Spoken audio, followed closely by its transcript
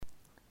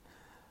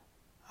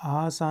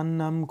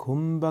Asannam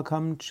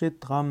kumbhakam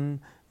chitram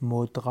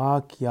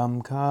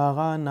mudrakyam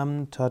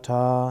karanam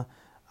tata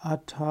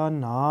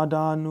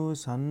athanadanu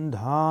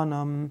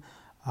sandhanam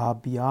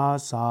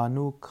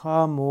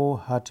abhyasanukramo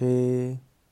hate.